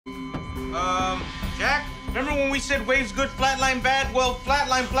Jack? Remember when we said waves good, flatline bad? Well,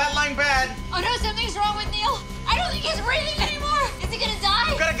 flatline bad. Oh no, something's wrong with Neil. I don't think he's breathing anymore. Is he gonna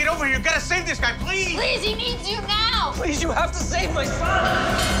die? You gotta get over here. You gotta save this guy, please. Please, he needs you now. Please, you have to save my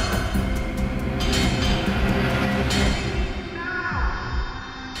son.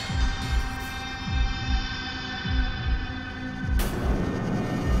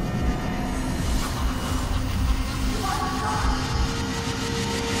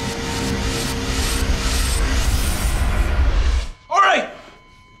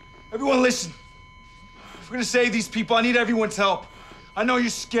 Everyone listen. If we're gonna save these people, I need everyone's help. I know you're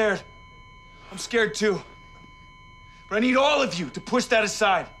scared. I'm scared too. But I need all of you to push that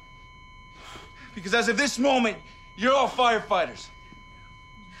aside. Because as of this moment, you're all firefighters.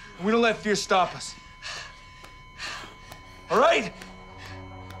 And we don't let fear stop us. All right?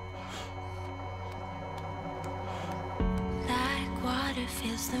 Like water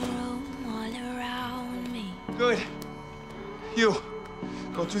fills the room all around me. Good. You.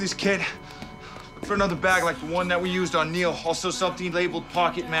 Go through this kit. Look for another bag like the one that we used on Neil. Also something labeled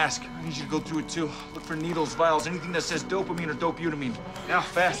pocket mask. I need you to go through it too. Look for needles, vials, anything that says dopamine or dobutamine. Now,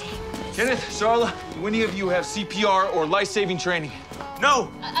 fast. Kenneth, Charla, do any of you have CPR or life-saving training? No.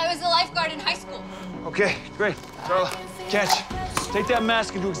 I was a lifeguard in high school. Okay, great. Charla, catch. Take that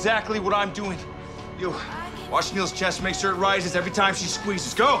mask and do exactly what I'm doing. You, watch Neil's chest, make sure it rises every time she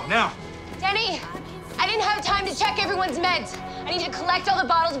squeezes. Go, now. Denny, I didn't have time to check everyone's meds. I need you to collect all the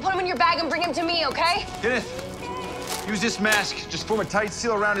bottles and put them in your bag and bring them to me, okay? Kenneth, use this mask. Just form a tight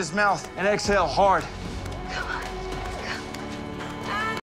seal around his mouth and exhale hard.